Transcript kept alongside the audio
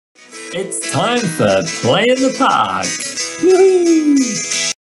It's time for Play in the Park.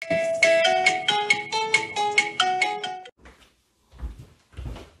 Woohoo!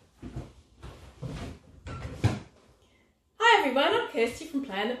 Hi everyone, I'm Kirsty from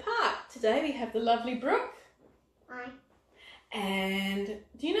Play in the Park. Today we have the lovely Brooke. Hi. And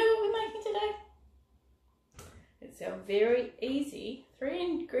do you know what we're making today? It's our very easy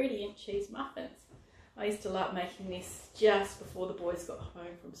 3-ingredient cheese muffins. I used to like making this just before the boys got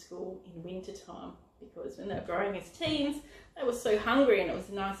home from school in winter time, because when they were growing as teens, they were so hungry and it was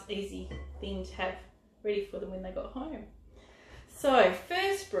a nice easy thing to have ready for them when they got home. So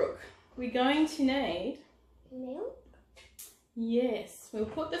first, Brooke, we're going to need milk. Yes, we'll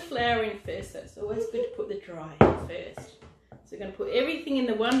put the flour in first, so it's always good to put the dry in first. So we're going to put everything in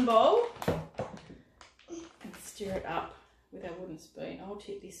the one bowl and stir it up with our wooden spoon. I'll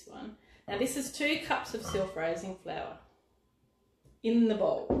take this one. Now this is 2 cups of self-raising flour in the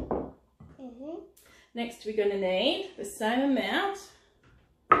bowl. Next we're going to need the same amount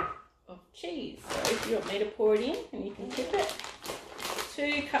of cheese. So if you want me to pour it in, and you can tip it,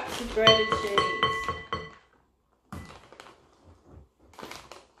 2 cups of grated cheese.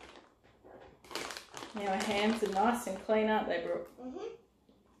 Now our hands are nice and clean, aren't they, Brooke? Do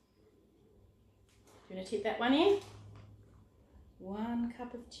you want to tip that one in? 1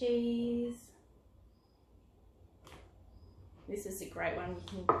 cup of cheese. This is a great one.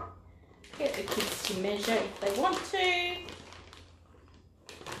 You can get the kids to measure if they want to.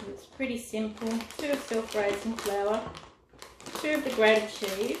 It's pretty simple. 2 of self-raising flour, 2 of the grated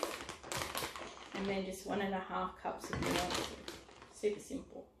cheese, and then just 1.5 cups of milk. Super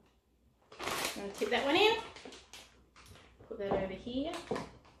simple. I'm going to tip that one in. Put that over here.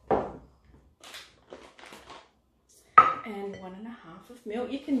 And 1.5 of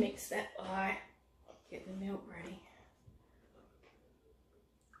milk. You can mix that while get the milk ready.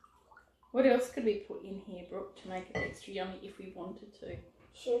 What else could we put in here, Brooke, to make it extra yummy if we wanted to?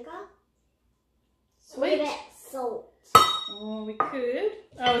 Sugar. Sweet. What about salt? Oh, we could.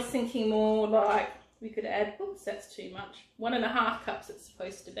 I was thinking more like we could add, oops, that's too much. 1.5 cups it's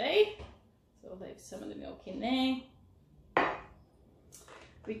supposed to be. So I'll leave some of the milk in there.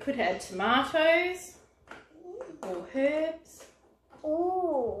 We could add tomatoes. Or herbs.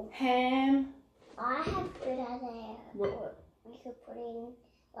 Ooh. Ham. I have a good idea. What? We could put in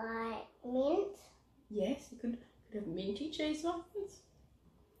like mint. Yes, you could have minty cheese muffins.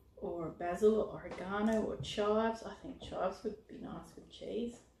 Or basil or oregano or chives. I think chives would be nice with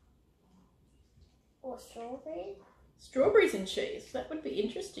cheese. Or strawberries. Strawberries and cheese. That would be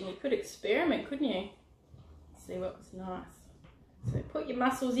interesting. You could experiment, couldn't you? See what was nice. So put your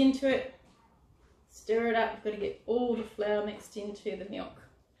mussels into it. Stir it up. You've got to get all the flour mixed into the milk.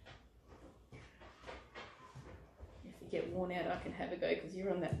 If you get worn out, I can have a go, because you're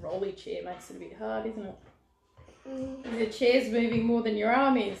on that rolly chair. Makes it a bit hard, isn't it? The chair's moving more than your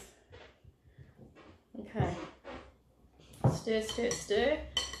arm is. Okay. Stir, stir, stir.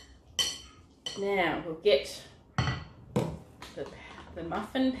 Now we'll get the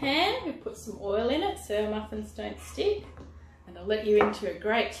muffin pan. We've put some oil in it so our muffins don't stick. And I'll let you into a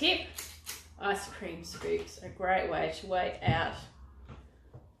great tip. Ice cream scoops are a great way to weigh out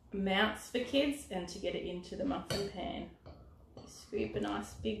amounts for kids and to get it into the muffin pan. You scoop a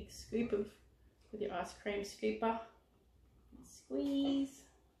nice big scoop with your ice cream scooper. Squeeze.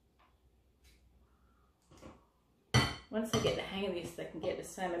 Once they get the hang of this, they can get the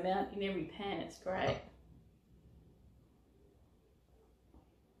same amount in every pan. It's great.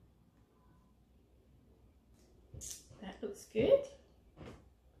 That looks good.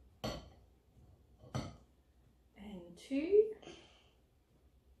 2.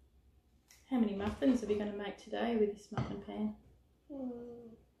 How many muffins are we going to make today with this muffin pan?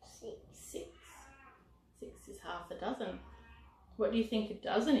 6. 6. 6 is half a dozen. What do you think a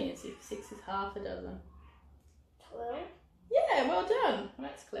dozen is if 6 is half a dozen? 12. Yeah, well done.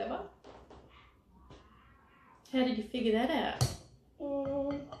 That's clever. How did you figure that out?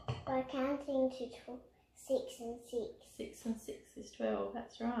 By counting to 6 and 6. 6 and 6 is 12.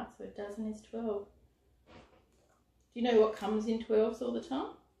 That's right. So a dozen is 12. Do you know what comes in 12s all the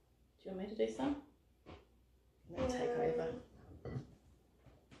time? Do you want me to do some? I'm going to take over.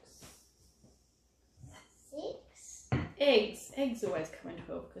 6. Eggs. Eggs always come in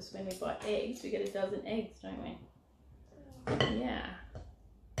 12, because when we buy eggs, we get a dozen eggs, don't we? Yeah.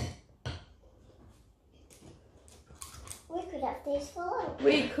 We could have these for lunch.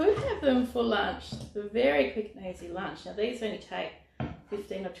 We could have them for lunch. A very quick and easy lunch. Now these only take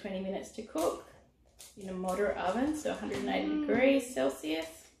 15 or 20 minutes to cook in a moderate oven, so 180 degrees Celsius.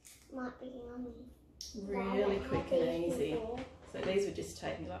 Might be yummy. Really quick and easy. So these would just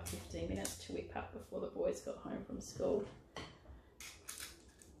take me like 15 minutes to whip up before the boys got home from school.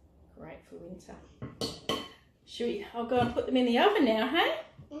 Great for winter. I'll go and put them in the oven now, hey?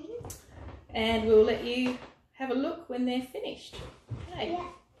 Mm-hmm. And we'll let you have a look when they're finished. Okay. Yeah.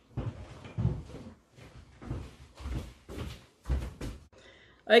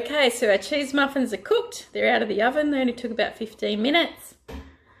 Okay, so our cheese muffins are cooked. They're out of the oven. They only took about 15 minutes.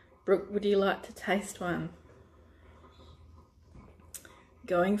 Brooke, would you like to taste one?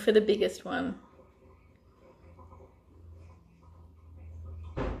 Going for the biggest one.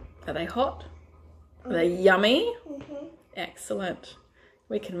 Are they hot? Are they yummy? Mm-hmm. Excellent.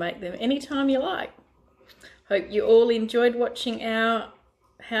 We can make them anytime you like. Hope you all enjoyed watching our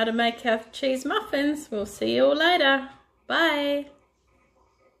how to make our cheese muffins. We'll see you all later. Bye.